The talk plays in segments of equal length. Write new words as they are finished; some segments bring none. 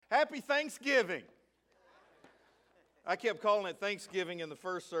Happy Thanksgiving. I kept calling it Thanksgiving in the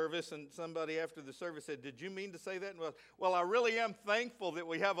first service, and somebody after the service said, did you mean to say that? Well, I really am thankful that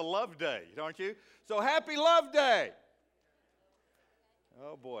we have a love day, don't you? So happy Love Day.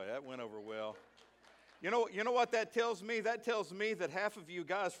 Oh, boy, that went over well. You know what that tells me? That tells me that half of you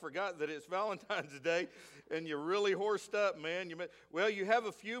guys forgot that it's Valentine's Day, and you're really horsed up, man. You have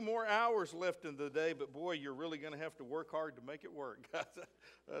a few more hours left in the day, but boy, you're really going to have to work hard to make it work, guys.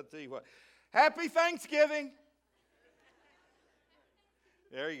 I'll tell you what. Happy Thanksgiving.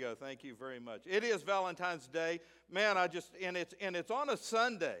 There you go. Thank you very much. It is Valentine's Day, man. And it's on a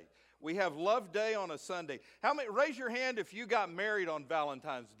Sunday. We have Love Day on a Sunday. Raise your hand if you got married on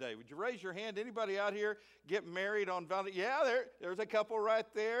Valentine's Day. Would you raise your hand? Anybody out here get married on Valentine's? Yeah, there's a couple right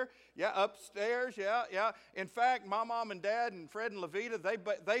there. Yeah, upstairs. Yeah. In fact, my mom and dad and Fred and Levita,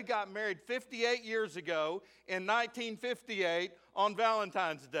 they got married 58 years ago in 1958 on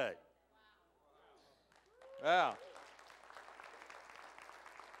Valentine's Day. Wow.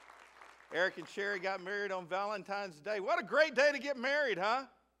 Eric and Sherry got married on Valentine's Day. What a great day to get married, huh?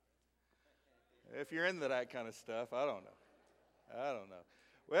 If you're into that kind of stuff, I don't know.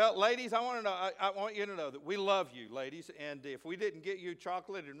 Well, ladies, I want you to know that we love you, ladies. And if we didn't get you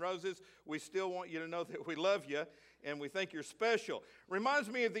chocolate and roses, we still want you to know that we love you and we think you're special. Reminds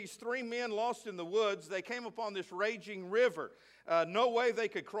me of these three men lost in the woods. They came upon this raging river. No way they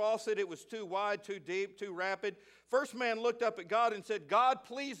could cross it. It was too wide, too deep, too rapid. First man looked up at God and said, God,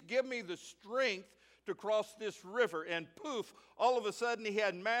 please give me the strength to cross this river. And poof, all of a sudden he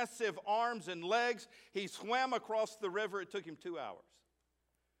had massive arms and legs. He swam across the river. It took him 2 hours.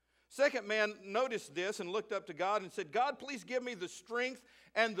 Second man noticed this and looked up to God and said, God, please give me the strength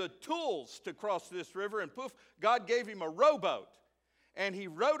and the tools to cross this river. And poof, God gave him a rowboat. And he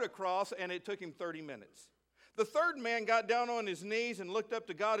rowed across, and it took him 30 minutes. The third man got down on his knees and looked up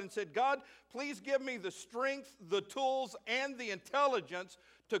to God and said, God, please give me the strength, the tools, and the intelligence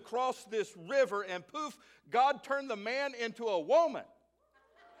to cross this river. And poof, God turned the man into a woman.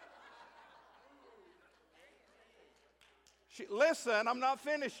 Listen, I'm not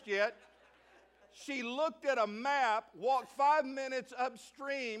finished yet. She looked at a map, walked 5 minutes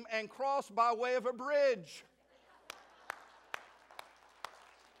upstream, and crossed by way of a bridge.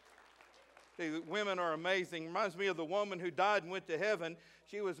 See, women are amazing. Reminds me of the woman who died and went to heaven.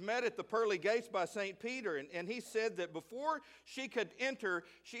 She was met at the pearly gates by St. Peter, and he said that before she could enter,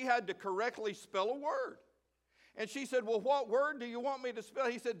 she had to correctly spell a word. And she said, well, what word do you want me to spell?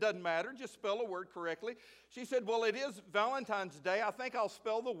 He said, doesn't matter, just spell a word correctly. She said, well, it is Valentine's Day. I think I'll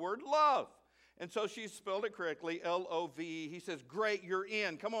spell the word love. And so she spelled it correctly, L-O-V-E. He says, great, you're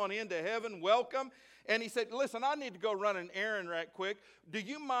in. Come on into heaven, welcome. And he said, listen, I need to go run an errand right quick. Do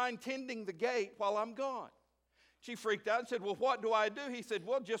you mind tending the gate while I'm gone? She freaked out and said, well, what do I do? He said,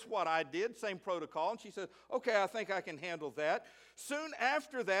 well, just what I did, same protocol. And she said, okay, I think I can handle that. Soon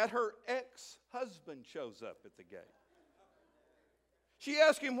after that, her ex-husband shows up at the gate. She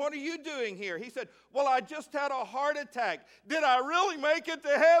asked him, what are you doing here? He said, well, I just had a heart attack. Did I really make it to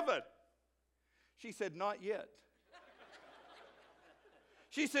heaven? She said, not yet.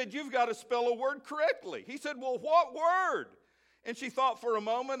 She said, you've got to spell a word correctly. He said, well, what word? And she thought for a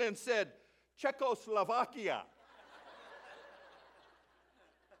moment and said, Czechoslovakia.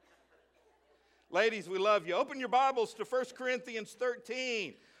 Ladies, we love you. Open your Bibles to 1 Corinthians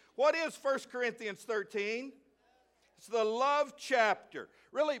 13. What is 1 Corinthians 13? It's the love chapter.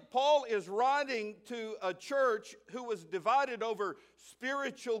 Really, Paul is writing to a church who was divided over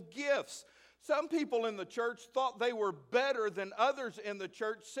spiritual gifts. Some people in the church thought they were better than others in the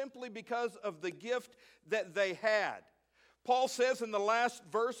church simply because of the gift that they had. Paul says in the last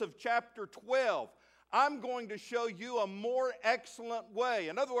verse of chapter 12, I'm going to show you a more excellent way.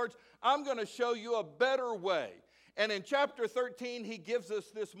 In other words, I'm going to show you a better way. And in chapter 13, he gives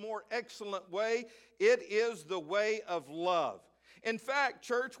us this more excellent way. It is the way of love. In fact,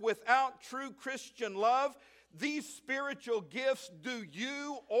 church, without true Christian love, these spiritual gifts do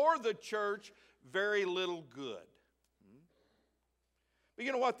you or the church very little good. But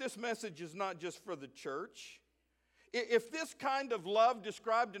you know what? This message is not just for the church. If this kind of love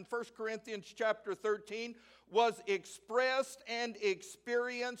described in 1 Corinthians chapter 13 was expressed and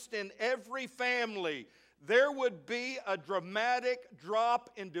experienced in every family, there would be a dramatic drop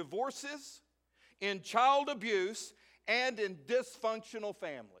in divorces, in child abuse, and in dysfunctional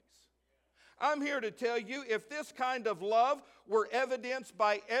families. I'm here to tell you, if this kind of love were evidenced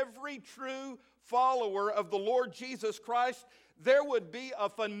by every true follower of the Lord Jesus Christ, there would be a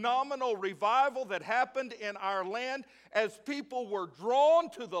phenomenal revival that happened in our land as people were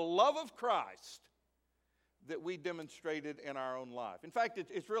drawn to the love of Christ. that we demonstrated in our own life. In fact,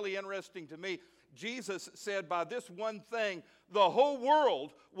 it's really interesting to me. Jesus said, by this one thing, the whole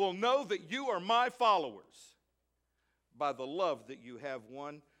world will know that you are my followers, by the love that you have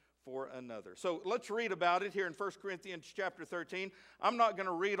one for another. So let's read about it here in 1 Corinthians chapter 13. I'm not going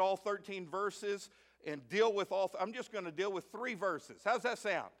to read all 13 verses and deal with all. I'm just going to deal with 3 verses. How's that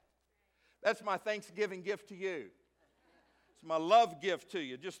sound? That's my Thanksgiving gift to you. It's my love gift to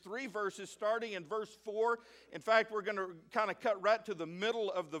you. Just 3 verses starting in verse 4. In fact, we're going to kind of cut right to the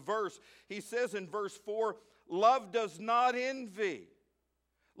middle of the verse. He says in verse 4, love does not envy.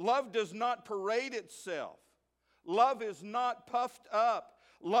 Love does not parade itself. Love is not puffed up.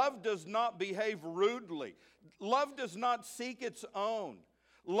 Love does not behave rudely. Love does not seek its own.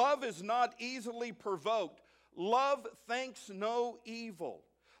 Love is not easily provoked. Love thinks no evil.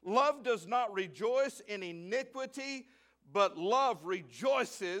 Love does not rejoice in iniquity, but love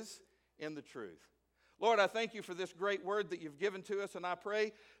rejoices in the truth. Lord, I thank you for this great word that you've given to us, and I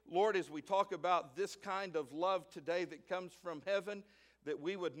pray, Lord, as we talk about this kind of love today that comes from heaven, that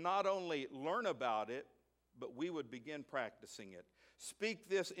we would not only learn about it, but we would begin practicing it. Speak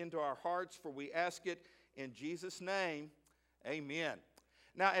this into our hearts, for we ask it in Jesus' name. Amen.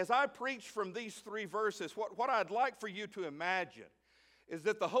 Now, as I preach from these 3 verses, what I'd like for you to imagine is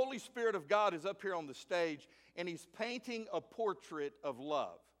that the Holy Spirit of God is up here on the stage, and he's painting a portrait of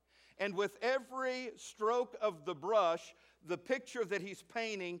love. And with every stroke of the brush, the picture that he's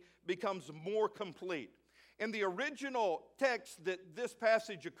painting becomes more complete. In the original text that this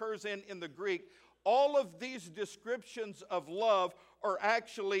passage occurs in the Greek, all of these descriptions of love are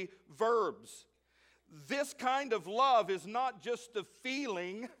actually verbs. This kind of love is not just a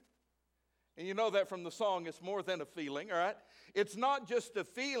feeling, and you know that from the song, it's more than a feeling, all right? It's not just a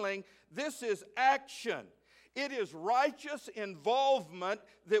feeling, this is action. It is righteous involvement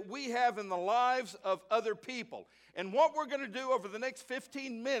that we have in the lives of other people. And what we're going to do over the next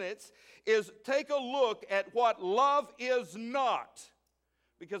 15 minutes is take a look at what love is not,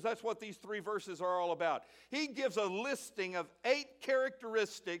 because that's what these 3 verses are all about. He gives a listing of 8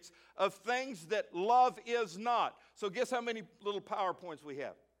 characteristics of things that love is not. So guess how many little PowerPoints we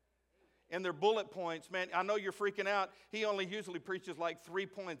have? And they're bullet points. Man, I know you're freaking out. He only usually preaches like 3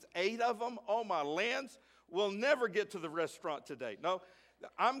 points. 8 of them? Oh, my lands. We'll never get to the restaurant today. No,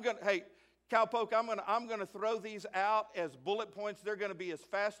 hey, Cowpoke, I'm gonna throw these out as bullet points. They're going to be as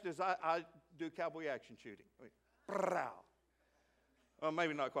fast as I do cowboy action shooting. Well,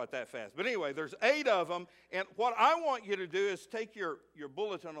 maybe not quite that fast. But anyway, there's 8 of them. And what I want you to do is take your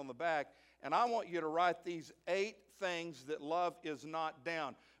bulletin on the back, and I want you to write these 8 things that love is not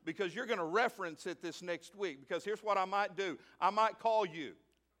down. Because you're going to reference it this next week. Because here's what I might do. I might call you,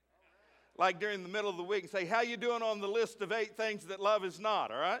 like during the middle of the week, and say, how you doing on the list of 8 things that love is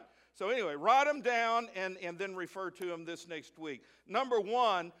not, all right? So anyway, write them down and then refer to them this next week. Number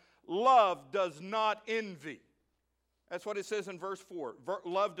 1, love does not envy. That's what it says in verse 4.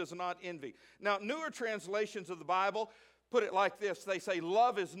 Love does not envy. Now, newer translations of the Bible put it like this. They say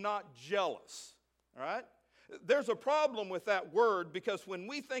love is not jealous, all right? There's a problem with that word, because when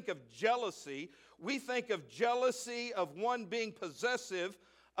we think of jealousy, we think of jealousy of one being possessive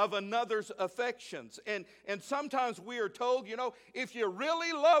of another's affections. And sometimes we are told, if you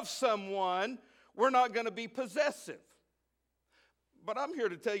really love someone, we're not going to be possessive. But I'm here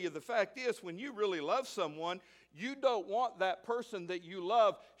to tell you the fact is, when you really love someone, you don't want that person that you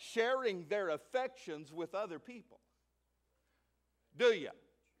love sharing their affections with other people. Do you?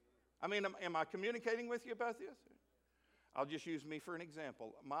 I mean, am I communicating with you about this? I'll just use me for an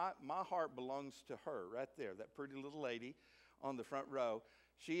example. My heart belongs to her right there, that pretty little lady on the front row.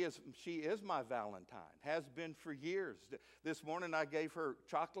 She is my Valentine, has been for years. This morning I gave her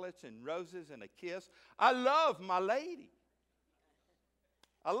chocolates and roses and a kiss. I love my lady.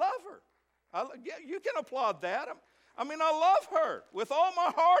 I love her. Yeah, you can applaud that. I love her. With all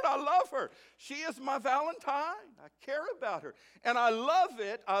my heart, I love her. She is my Valentine. I care about her. And I love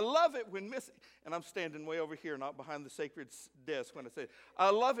it when and I'm standing way over here, not behind the sacred desk when I say it. I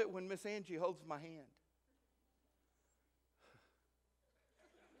love it when Miss Angie holds my hand.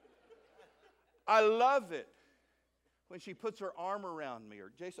 I love it when she puts her arm around me.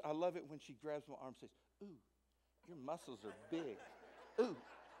 Or Jason, I love it when she grabs my arm and says, ooh, your muscles are big. Ooh.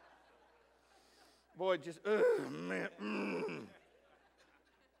 Boy, just, man.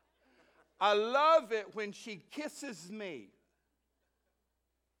 I love it when she kisses me.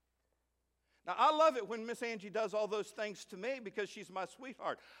 Now, I love it when Miss Angie does all those things to me because she's my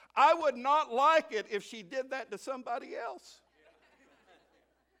sweetheart. I would not like it if she did that to somebody else.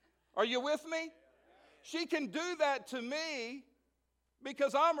 Are you with me? She can do that to me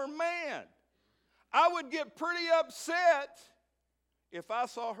because I'm her man. I would get pretty upset if I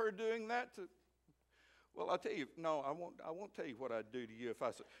saw her doing that to, well, I'll tell you, no, I won't tell you what I'd do to you if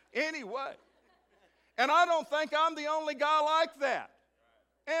I saw. Anyway, and I don't think I'm the only guy like that.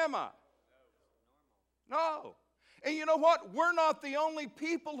 Am I? No. And you know what? We're not the only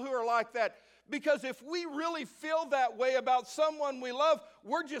people who are like that. Because if we really feel that way about someone we love,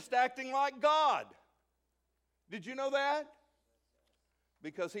 we're just acting like God. Did you know that?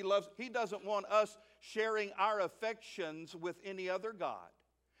 Because He doesn't want us sharing our affections with any other God.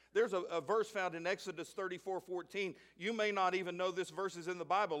 There's a verse found in Exodus 34:14. You may not even know this verse is in the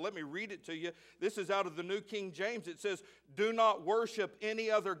Bible. Let me read it to you. This is out of the New King James. It says, do not worship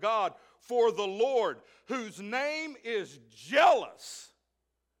any other God, for the Lord, whose name is jealous.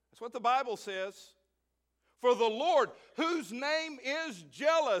 That's what the Bible says. For the Lord, whose name is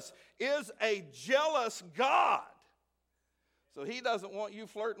jealous, is a jealous God. So He doesn't want you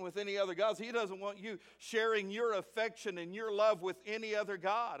flirting with any other gods. He doesn't want you sharing your affection and your love with any other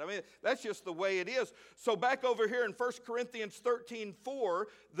God. I mean, that's just the way it is. So back over here in 1 Corinthians 13:4,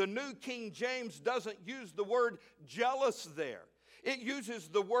 the New King James doesn't use the word jealous there. It uses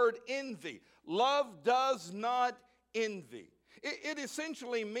the word envy. Love does not envy. It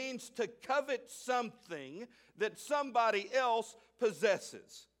essentially means to covet something that somebody else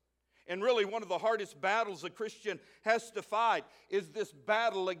possesses. And really one of the hardest battles a Christian has to fight is this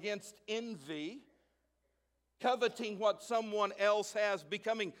battle against envy, coveting what someone else has,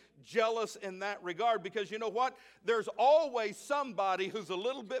 becoming jealous in that regard. Because you know what? There's always somebody who's a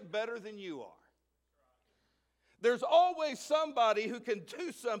little bit better than you are. There's always somebody who can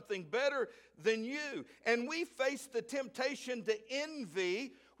do something better than you. And we face the temptation to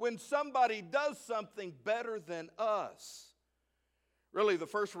envy when somebody does something better than us. Really, the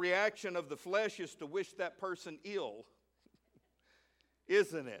first reaction of the flesh is to wish that person ill,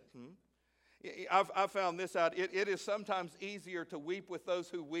 isn't it? I've found this out. It is sometimes easier to weep with those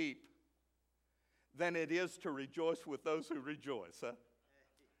who weep than it is to rejoice with those who rejoice.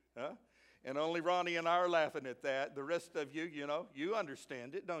 Huh? And only Ronnie and I are laughing at that. The rest of you, you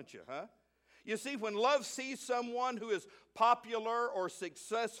understand it, don't you? Huh? You see, when love sees someone who is popular or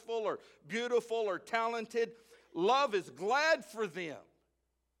successful or beautiful or talented, love is glad for them.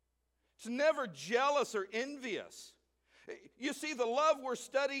 It's never jealous or envious. You see, the love we're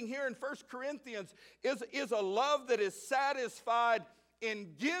studying here in 1 Corinthians is a love that is satisfied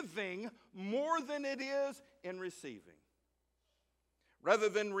in giving more than it is in receiving. Rather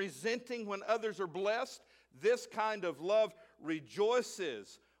than resenting when others are blessed, this kind of love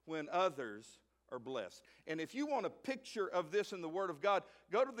rejoices when others are blessed. And if you want a picture of this in the Word of God,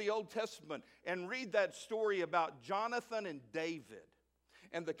 go to the Old Testament and read that story about Jonathan and David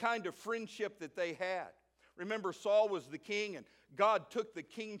and the kind of friendship that they had. Remember, Saul was the king and God took the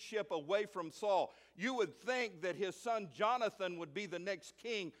kingship away from Saul. You would think that his son Jonathan would be the next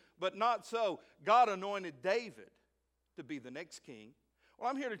king, but not so. God anointed David to be the next king. Well,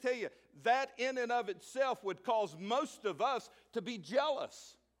 I'm here to tell you, that in and of itself would cause most of us to be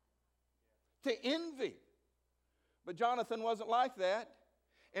jealous, to envy. But Jonathan wasn't like that.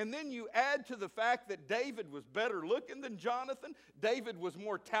 And then you add to the fact that David was better looking than Jonathan. David was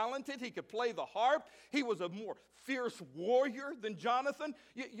more talented. He could play the harp. He was a more fierce warrior than Jonathan.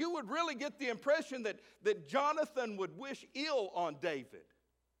 You would really get the impression that Jonathan would wish ill on David.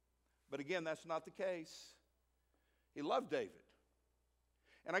 But again, that's not the case. He loved David.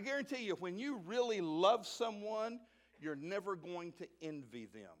 And I guarantee you, when you really love someone, you're never going to envy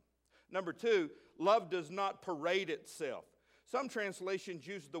them. Number two, love does not parade itself. Some translations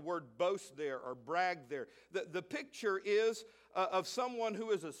use the word boast there or brag there. The picture is of someone who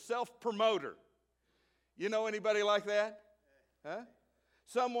is a self-promoter. You know anybody like that? Huh?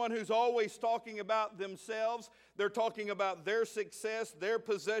 Someone who's always talking about themselves. They're talking about their success, their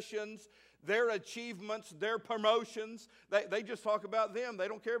possessions, their achievements, their promotions. They just talk about them. They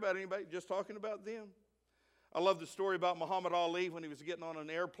don't care about anybody, just talking about them. I love the story about Muhammad Ali when he was getting on an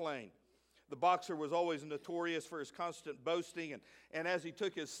airplane. The boxer was always notorious for his constant boasting, and as he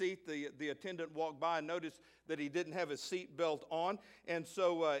took his seat, the attendant walked by and noticed that he didn't have his seat belt on, and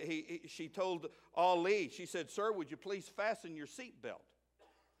so she told Ali, she said, "Sir, would you please fasten your seat belt?"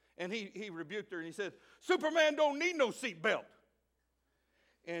 And he rebuked her and he said, "Superman don't need no seat belt."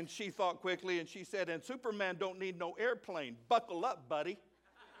 And she thought quickly and she said, "And Superman don't need no airplane. Buckle up, buddy."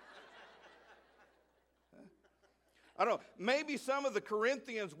 I don't know, maybe some of the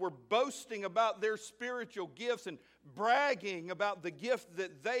Corinthians were boasting about their spiritual gifts and bragging about the gift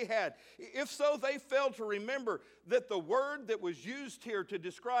that they had. If so, they failed to remember that the word that was used here to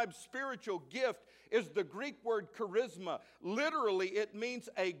describe spiritual gift is the Greek word charisma. Literally, it means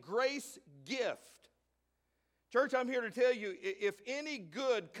a grace gift Church, I'm here to tell you, if any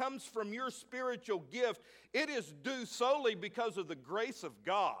good comes from your spiritual gift, it is due solely because of the grace of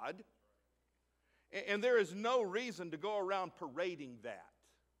God. And there is no reason to go around parading that.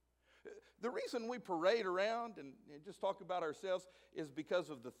 The reason we parade around and just talk about ourselves is because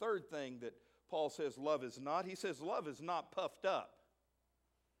of the third thing that Paul says love is not. He says love is not puffed up.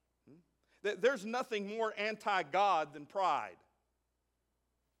 There's nothing more anti-God than pride.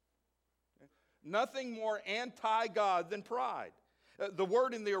 Nothing more anti-God than pride. The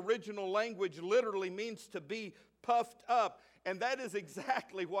word in the original language literally means to be puffed up, and that is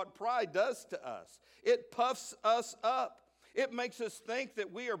exactly what pride does to us. It puffs us up. It makes us think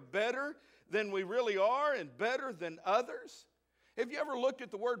that we are better than we really are and better than others. Have you ever looked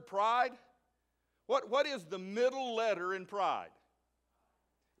at the word pride? What is the middle letter in pride?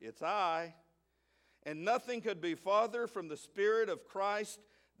 It's I. And nothing could be farther from the Spirit of Christ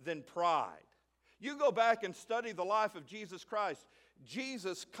than pride. You go back and study the life of Jesus Christ.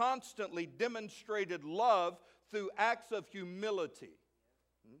 Jesus constantly demonstrated love through acts of humility.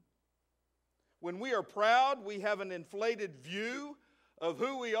 When we are proud, we have an inflated view of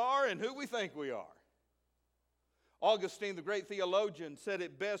who we are and who we think we are. Augustine, the great theologian, said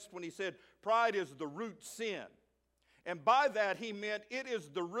it best when he said, pride is the root sin. And by that he meant it is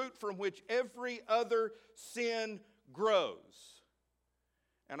the root from which every other sin grows.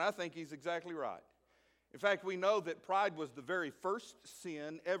 And I think he's exactly right. In fact, we know that pride was the very first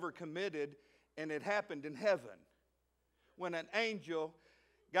sin ever committed, and it happened in heaven when an angel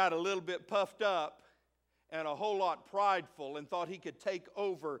got a little bit puffed up and a whole lot prideful and thought he could take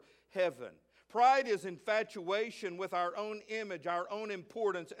over heaven. Pride is infatuation with our own image, our own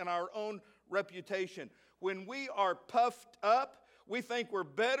importance, and our own reputation. When we are puffed up, we think we're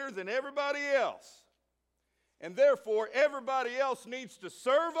better than everybody else. And therefore, everybody else needs to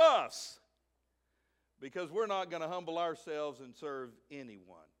serve us because we're not going to humble ourselves and serve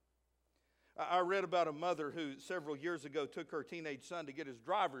anyone. I read about a mother who several years ago took her teenage son to get his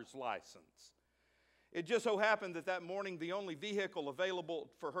driver's license. It just so happened that morning the only vehicle available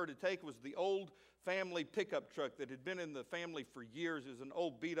for her to take was the old family pickup truck that had been in the family for years. It was an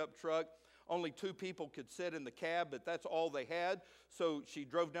old beat-up truck. Only 2 people could sit in the cab, but that's all they had. So she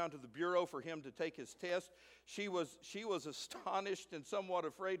drove down to the bureau for him to take his test. She was astonished and somewhat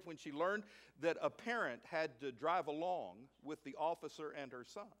afraid when she learned that a parent had to drive along with the officer and her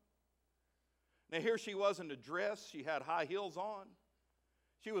son. Now here she was in a dress. She had high heels on.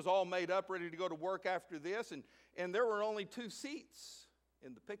 She was all made up, ready to go to work after this. And there were only 2 seats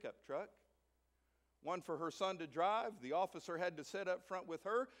in the pickup truck. One for her son to drive. The officer had to sit up front with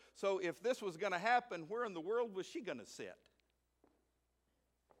her. So if this was going to happen, where in the world was she going to sit?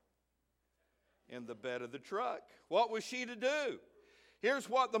 In the bed of the truck. What was she to do? Here's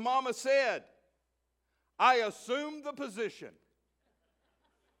what the mama said. I assumed the position.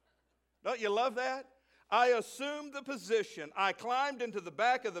 Don't you love that? I assumed the position. I climbed into the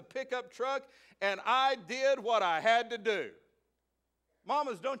back of the pickup truck and I did what I had to do.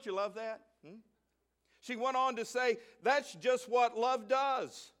 Mamas, don't you love that? She went on to say, that's just what love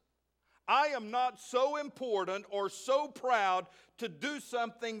does. I am not so important or so proud to do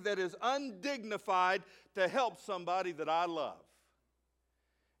something that is undignified to help somebody that I love.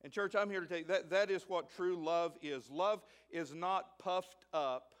 And church, I'm here to tell you that is what true love is. Love is not puffed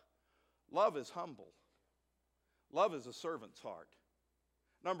up. Love is humble. Love is a servant's heart.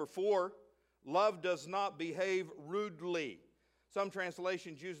 Number 4, love does not behave rudely. Some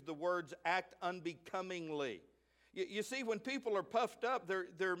translations use the words act unbecomingly. You see, when people are puffed up,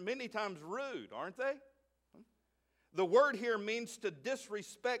 they're many times rude, aren't they? The word here means to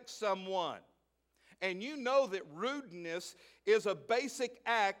disrespect someone. And you know that rudeness is a basic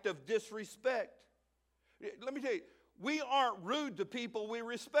act of disrespect. Let me tell you, we aren't rude to people we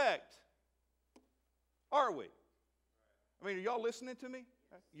respect. Are we? I mean, are y'all listening to me?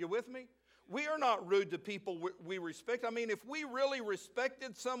 You with me? We are not rude to people we respect. I mean, if we really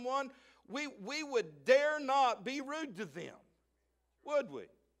respected someone, we would dare not be rude to them, would we?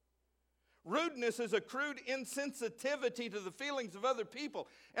 Rudeness is a crude insensitivity to the feelings of other people.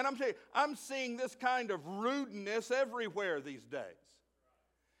 And I'm telling you, I'm seeing this kind of rudeness everywhere these days.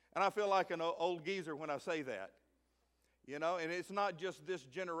 And I feel like an old geezer when I say that. You know, and it's not just this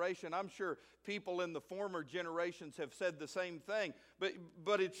generation. I'm sure people in the former generations have said the same thing.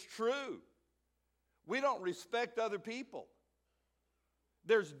 But it's true. We don't respect other people.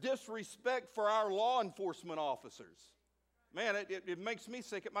 There's disrespect for our law enforcement officers. Man, it makes me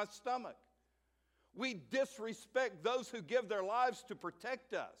sick at my stomach. We disrespect those who give their lives to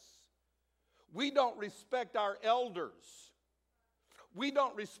protect us. We don't respect our elders. We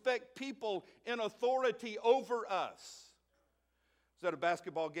don't respect people in authority over us. I was at a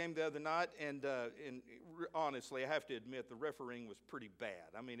basketball game the other night, and honestly, I have to admit, the refereeing was pretty bad.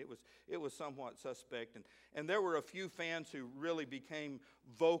 I mean, it was somewhat suspect, and there were a few fans who really became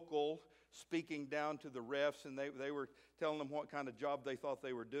vocal, speaking down to the refs, and they were telling them what kind of job they thought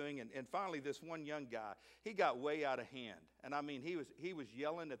they were doing. And finally, this one young guy, he got way out of hand. And I mean, he was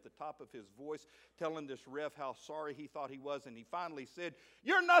yelling at the top of his voice, telling this ref how sorry he thought he was. And he finally said,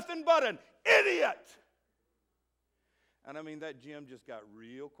 "You're nothing but an idiot." And I mean, that gym just got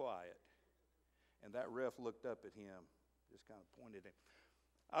real quiet. And that ref looked up at him, just kind of pointed at him.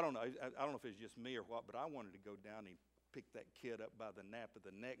 I don't know if it's just me or what, but I wanted to go down and pick that kid up by the nape of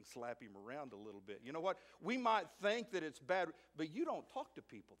the neck and slap him around a little bit. You know what? We might think that it's bad, but you don't talk to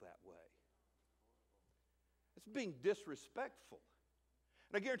people that way. It's being disrespectful.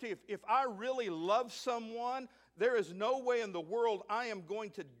 And I guarantee you, if I really love someone, there is no way in the world I am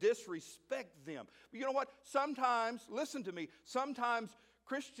going to disrespect them. But you know what? Sometimes, listen to me, sometimes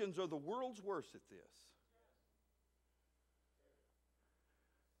Christians are the world's worst at this.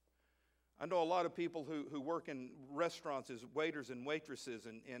 I know a lot of people who work in restaurants as waiters and waitresses,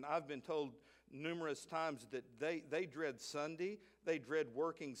 and I've been told numerous times that they dread Sunday. They dread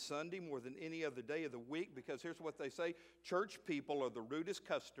working Sunday more than any other day of the week, because here's what they say: church people are the rudest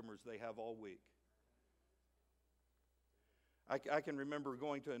customers they have all week. I can remember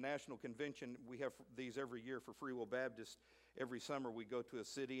going to a national convention. We have these every year for Free Will Baptist. Every summer we go to a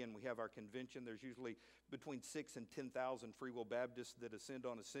city and we have our convention. There's usually between 6,000 and 10,000 Free Will Baptists that ascend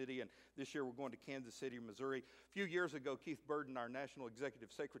on a city. And this year we're going to Kansas City, Missouri. A few years ago, Keith Burden, our National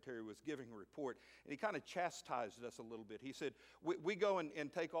Executive Secretary, was giving a report. And he kind of chastised us a little bit. He said, we go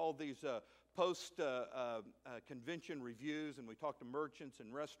and take all these post-convention reviews, and we talk to merchants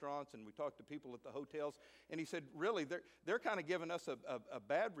and restaurants, and we talk to people at the hotels. And he said, really, they're kind of giving us a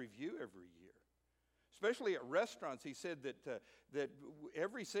bad review every year. Especially at restaurants. He said that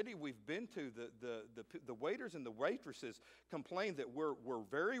every city we've been to, the waiters and the waitresses complain that we're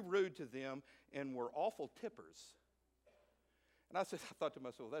very rude to them and we're awful tippers. And I thought to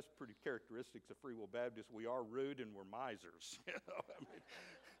myself, well, that's pretty characteristics of Free Will Baptists. We are rude and we're misers. You know, I mean,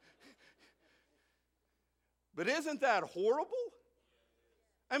 but isn't that horrible?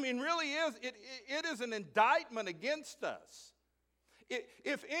 I mean, really is. It is an indictment against us.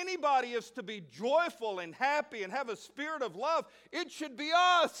 If anybody is to be joyful and happy and have a spirit of love, it should be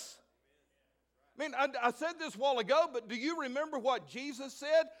us. I mean, I said this a while ago, but do you remember what Jesus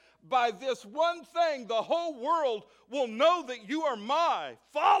said? By this one thing, the whole world will know that you are my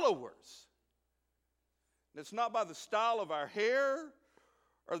followers. And it's not by the style of our hair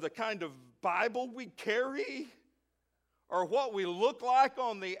or the kind of Bible we carry or what we look like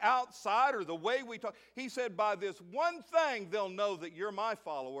on the outside or the way we talk. He said, by this one thing they'll know that you're my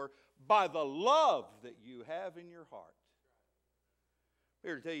follower, by the love that you have in your heart. I'm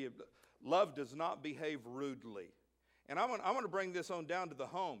here to tell you, love does not behave rudely. And I want to bring this on down to the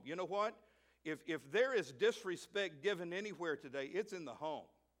home. You know what? If there is disrespect given anywhere today, it's in the home.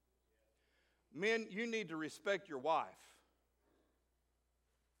 Men, you need to respect your wife.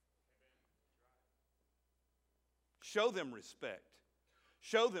 Show them respect.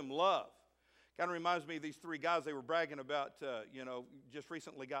 Show them love. Kind of reminds me of these three guys. They were bragging about, just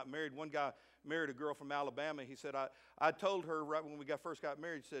recently got married. One guy married a girl from Alabama. He said, I told her right when we first got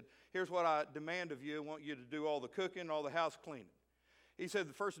married, he said, here's what I demand of you. I want you to do all the cooking, all the house cleaning. He said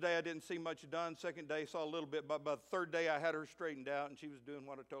the first day I didn't see much done. Second day I saw a little bit. But by the third day I had her straightened out and she was doing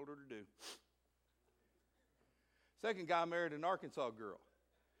what I told her to do. Second guy married an Arkansas girl.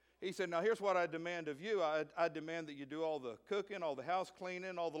 He said, now here's what I demand of you. I demand that you do all the cooking, all the house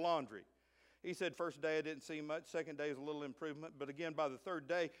cleaning, all the laundry. He said, first day I didn't see much. Second day was a little improvement. But again, by the third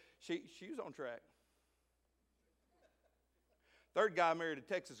day, she was on track. Third guy married a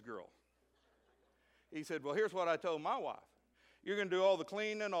Texas girl. He said, well, here's what I told my wife. You're going to do all the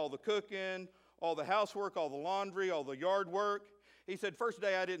cleaning, all the cooking, all the housework, all the laundry, all the yard work. He said, first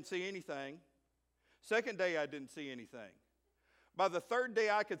day I didn't see anything. Second day I didn't see anything. By the third day,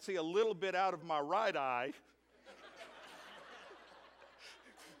 I could see a little bit out of my right eye.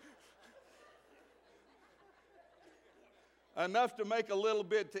 Enough to make a little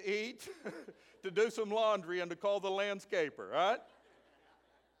bit to eat, to do some laundry, and to call the landscaper, right?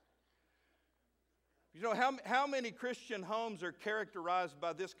 You know, how many Christian homes are characterized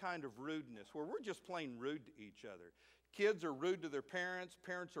by this kind of rudeness, where we're just plain rude to each other? Kids are rude to their parents.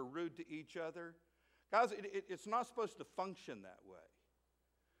 Parents are rude to each other. Guys, it's not supposed to function that way.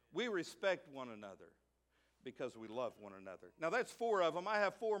 We respect one another because we love one another. Now, that's 4 of them. I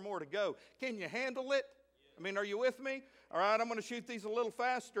have 4 more to go. Can you handle it? I mean, are you with me? All right, I'm going to shoot these a little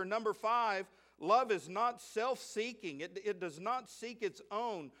faster. Number 5, love is not self-seeking. It does not seek its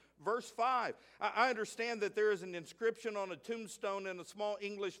own. Verse 5, I understand that there is an inscription on a tombstone in a small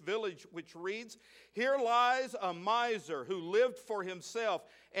English village which reads, "Here lies a miser who lived for himself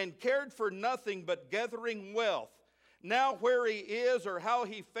and cared for nothing but gathering wealth. Now where he is or how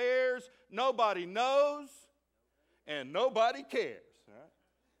he fares, nobody knows and nobody cares."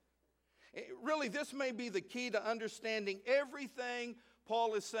 Really, this may be the key to understanding everything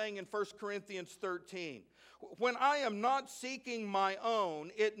Paul is saying in 1 Corinthians 13. When I am not seeking my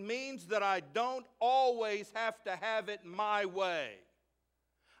own, it means that I don't always have to have it my way.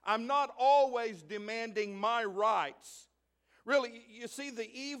 I'm not always demanding my rights. Really, you see,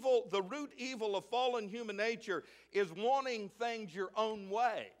 the root evil of fallen human nature is wanting things your own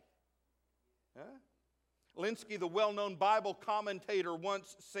way. Huh? Linsky, the well-known Bible commentator,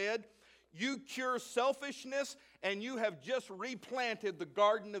 once said, "You cure selfishness and you have just replanted the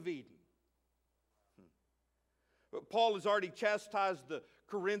Garden of Eden." But Paul has already chastised the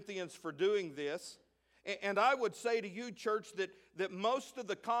Corinthians for doing this. And I would say to you, church, that most of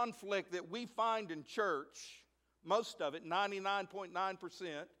the conflict that we find in church, most of it,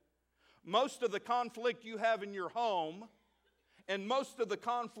 99.9%, most of the conflict you have in your home, and most of the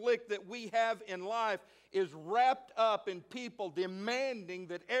conflict that we have in life is wrapped up in people demanding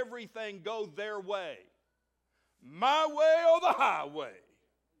that everything go their way. My way or the highway.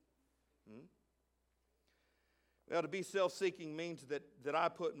 Well, to be self-seeking means that I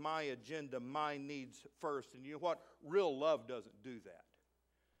put my agenda, my needs first. And you know what? Real love doesn't do that.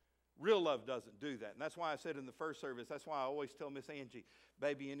 Real love doesn't do that. And that's why I said in the first service, that's why I always tell Miss Angie,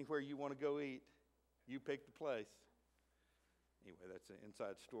 "Baby, anywhere you want to go eat, you pick the place." Anyway, that's an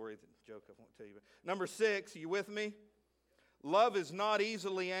inside story, the joke I won't tell you. Number 6, are you with me? Love is not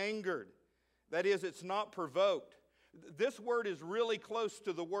easily angered. That is, it's not provoked. This word is really close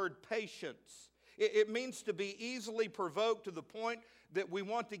to the word patience. It means to be easily provoked to the point that we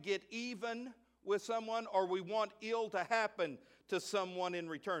want to get even with someone or we want ill to happen to someone in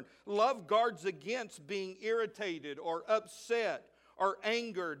return. Love guards against being irritated or upset or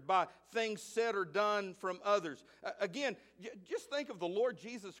angered by things said or done from others. Again, just think of the Lord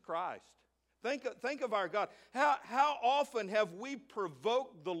Jesus Christ. Think of our God. How often have we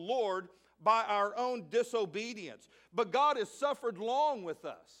provoked the Lord by our own disobedience? But God has suffered long with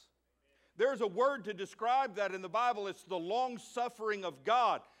us. There's a word to describe that in the Bible. It's the long suffering of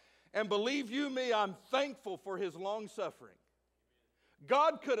God. And believe you me, I'm thankful for His long suffering.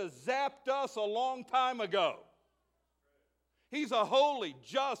 God could have zapped us a long time ago. He's a holy,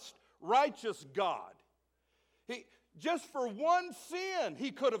 just, righteous God. Just for one sin,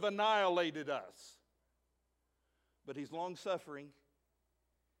 He could have annihilated us. But He's long-suffering.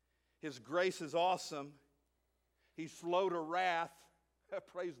 His grace is awesome. He's slow to wrath.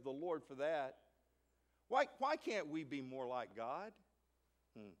 Praise the Lord for that. Why can't we be more like God?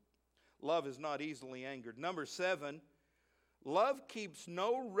 Love is not easily angered. Number 7, love keeps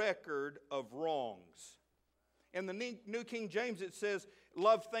no record of wrongs. In the New King James it says,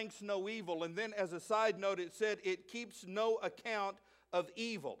 love thinks no evil. And then as a side note it said, it keeps no account of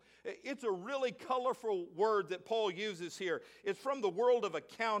evil. It's a really colorful word that Paul uses here. It's from the world of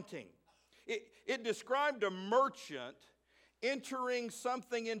accounting. It described a merchant entering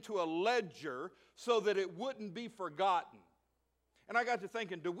something into a ledger so that it wouldn't be forgotten. And I got to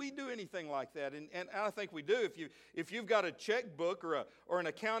thinking, do we do anything like that? And I think we do. If you've got a checkbook or an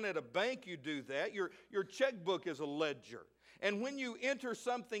account at a bank, you do that. Your checkbook is a ledger. And when you enter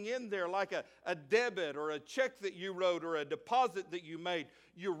something in there like a debit or a check that you wrote or a deposit that you made,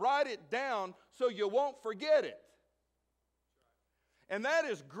 you write it down so you won't forget it. And that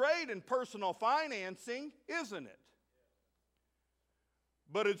is great in personal financing, isn't it?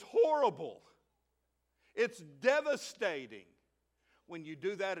 But it's horrible. It's devastating when you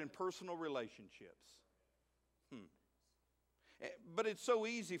do that in personal relationships. But it's so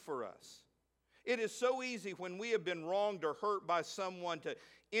easy for us. It is so easy when we have been wronged or hurt by someone to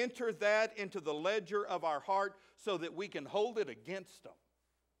enter that into the ledger of our heart so that we can hold it against them.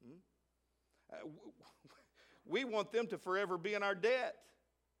 We want them to forever be in our debt.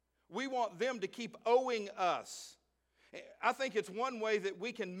 We want them to keep owing us. I think it's one way that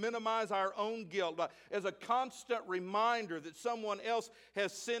we can minimize our own guilt as a constant reminder that someone else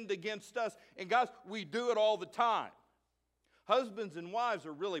has sinned against us. And guys, we do it all the time. Husbands and wives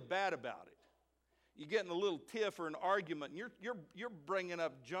are really bad about it. You get in a little tiff or an argument, and you're bringing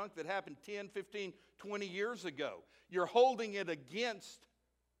up junk that happened 10, 15, 20 years ago. You're holding it against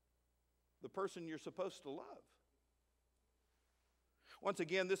the person you're supposed to love. Once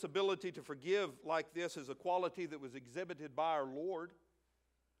again, this ability to forgive like this is a quality that was exhibited by our Lord.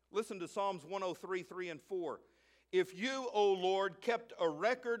 Listen to Psalms 103, 3 and 4. If you, O Lord, kept a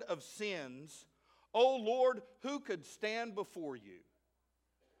record of sins, O Lord, who could stand before you?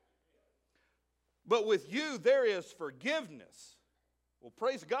 But with you there is forgiveness. Well,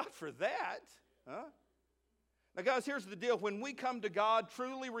 praise God for that. Huh? Now, guys, here's the deal. When we come to God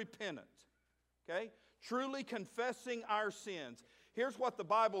truly repentant, okay, truly confessing our sins, here's what the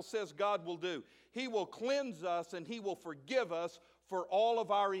Bible says God will do. He will cleanse us and He will forgive us for all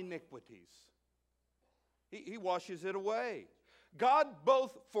of our iniquities. He washes it away. God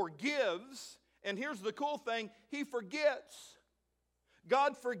both forgives, and here's the cool thing, He forgets.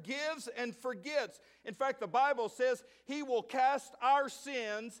 God forgives and forgets. In fact, the Bible says He will cast our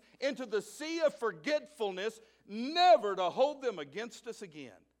sins into the sea of forgetfulness, never to hold them against us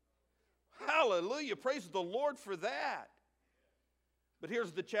again. Hallelujah. Praise the Lord for that. But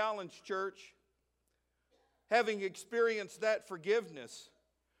here's the challenge, church. Having experienced that forgiveness,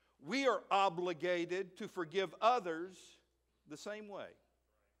 we are obligated to forgive others the same way.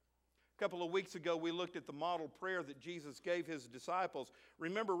 A couple of weeks ago, we looked at the model prayer that Jesus gave His disciples.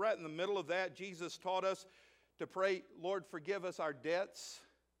 Remember, right in the middle of that, Jesus taught us to pray, Lord, forgive us our debts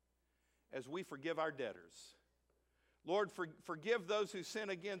as we forgive our debtors. Lord, forgive those who sin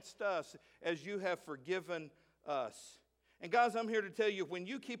against us as you have forgiven us. And guys, I'm here to tell you, when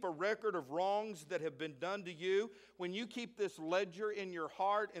you keep a record of wrongs that have been done to you, when you keep this ledger in your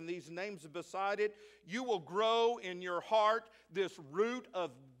heart and these names beside it, you will grow in your heart this root of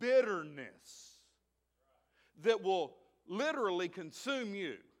bitterness that will literally consume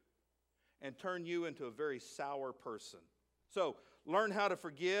you and turn you into a very sour person. So, learn how to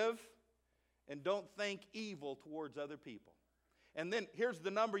forgive and don't think evil towards other people. And then, here's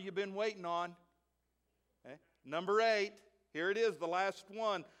the number you've been waiting on. Okay? Number 8. Here it is, the last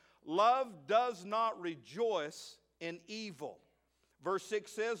one. Love does not rejoice in evil. Verse 6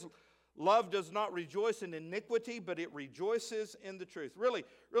 says, love does not rejoice in iniquity, but it rejoices in the truth. Really,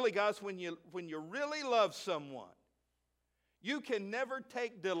 guys, when you really love someone, you can never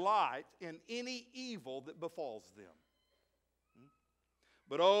take delight in any evil that befalls them.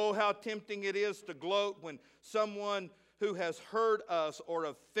 But oh, how tempting it is to gloat when someone who has hurt us or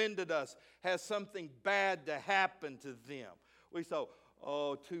offended us has something bad to happen to them. We say,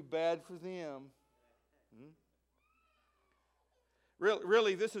 oh, too bad for them.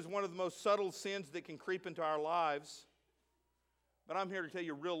 Really, this is one of the most subtle sins that can creep into our lives. But I'm here to tell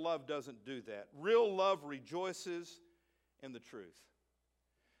you, real love doesn't do that. Real love rejoices in the truth.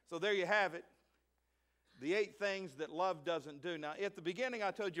 So there you have it. The 8 things that love doesn't do. Now, at the beginning,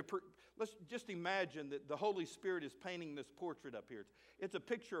 I told you, let's just imagine that the Holy Spirit is painting this portrait up here. It's a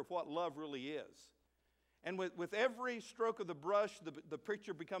picture of what love really is. And with every stroke of the brush, the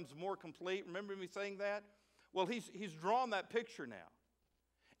picture becomes more complete. Remember me saying that? Well, he's drawn that picture now.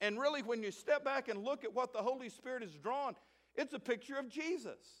 And really, when you step back and look at what the Holy Spirit has drawn, it's a picture of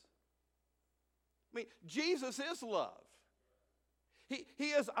Jesus. I mean, Jesus is love. He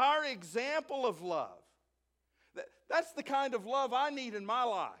is our example of love. That's the kind of love I need in my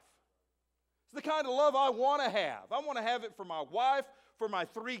life. It's the kind of love I want to have. I want to have it for my wife, for my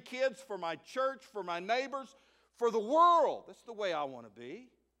 3 kids, for my church, for my neighbors, for the world. That's the way I want to be.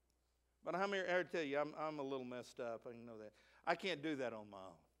 But I'm here to tell you, I'm a little messed up. I know that. I can't do that on my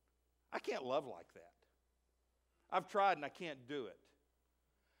own. I can't love like that. I've tried and I can't do it.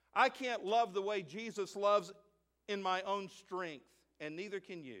 I can't love the way Jesus loves in my own strength, and neither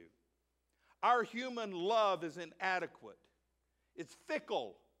can you. Our human love is inadequate. It's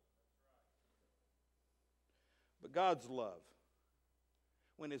fickle. But God's love,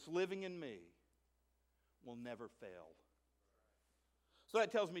 when it's living in me, will never fail. So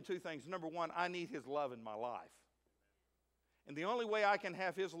that tells me 2 things. Number 1, I need His love in my life. And the only way I can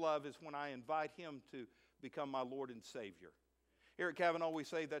have His love is when I invite Him to become my Lord and Savior. Here at Cavanaugh, we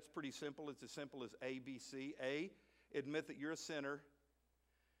say that's pretty simple. It's as simple as A, B, C. A, admit that you're a sinner.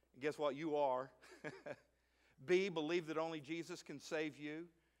 And guess what? You are. B, believe that only Jesus can save you.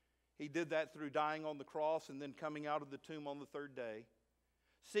 He did that through dying on the cross and then coming out of the tomb on the 3rd day.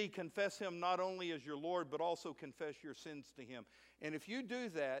 C, confess Him not only as your Lord, but also confess your sins to Him. And if you do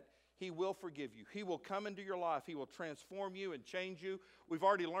that, He will forgive you. He will come into your life. He will transform you and change you. We've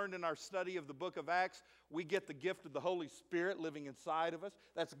already learned in our study of the book of Acts, we get the gift of the Holy Spirit living inside of us.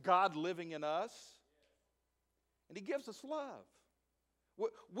 That's God living in us. And He gives us love.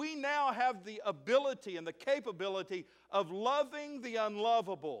 We now have the ability and the capability of loving the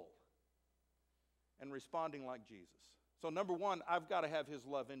unlovable and responding like Jesus. So number 1, I've got to have His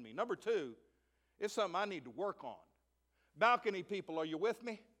love in me. Number 2, it's something I need to work on. Balcony people, are you with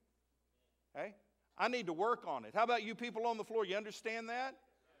me? Hey, I need to work on it. How about you people on the floor? You understand that?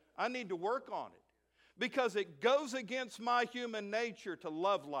 I need to work on it. Because it goes against my human nature to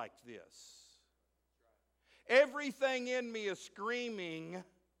love like this. Everything in me is screaming,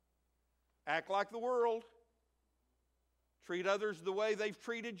 act like the world. Treat others the way they've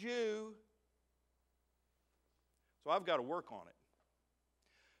treated you. So I've got to work on it.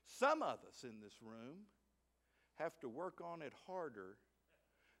 Some of us in this room have to work on it harder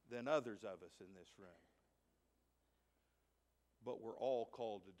than others of us in this room. But we're all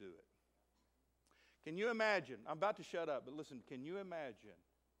called to do it. Can you imagine? I'm about to shut up, but listen, can you imagine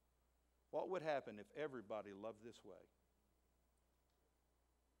what would happen if everybody loved this way?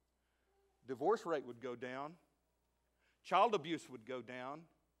 Divorce rate would go down. Child abuse would go down.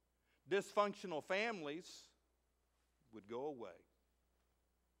 Dysfunctional families would go away.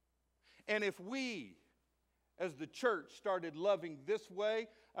 And if we, as the church, started loving this way,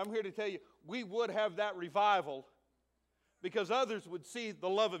 I'm here to tell you, we would have that revival because others would see the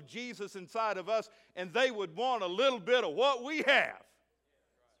love of Jesus inside of us and they would want a little bit of what we have.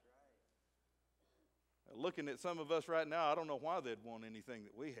 Looking at some of us right now, I don't know why they'd want anything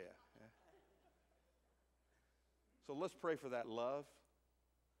that we have. So let's pray for that love.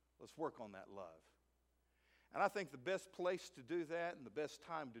 Let's work on that love. And I think the best place to do that and the best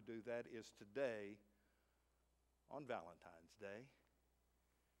time to do that is today on Valentine's Day,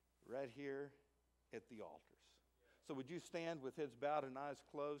 right here at the altars. So would you stand with heads bowed and eyes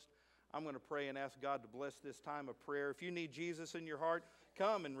closed? I'm going to pray and ask God to bless this time of prayer. If you need Jesus in your heart,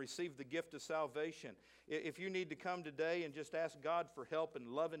 come and receive the gift of salvation. If you need to come today and just ask God for help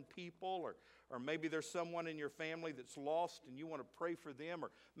in loving people, or maybe there's someone in your family that's lost and you want to pray for them,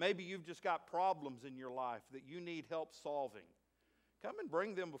 or maybe you've just got problems in your life that you need help solving, come and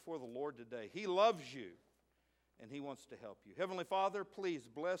bring them before the Lord today. He loves you and He wants to help you. Heavenly Father, please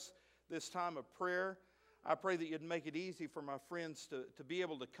bless this time of prayer. I pray that you'd make it easy for my friends to be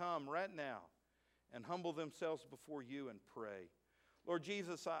able to come right now and humble themselves before you and pray. Lord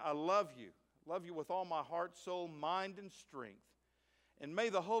Jesus, I love you. Love you with all my heart, soul, mind, and strength. And may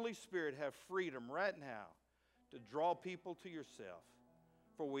the Holy Spirit have freedom right now to draw people to yourself.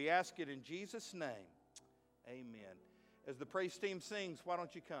 For we ask it in Jesus' name. Amen. As the praise team sings, why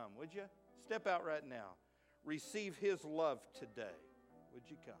don't you come, would you? Step out right now. Receive His love today. Would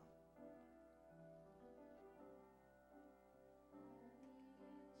you come?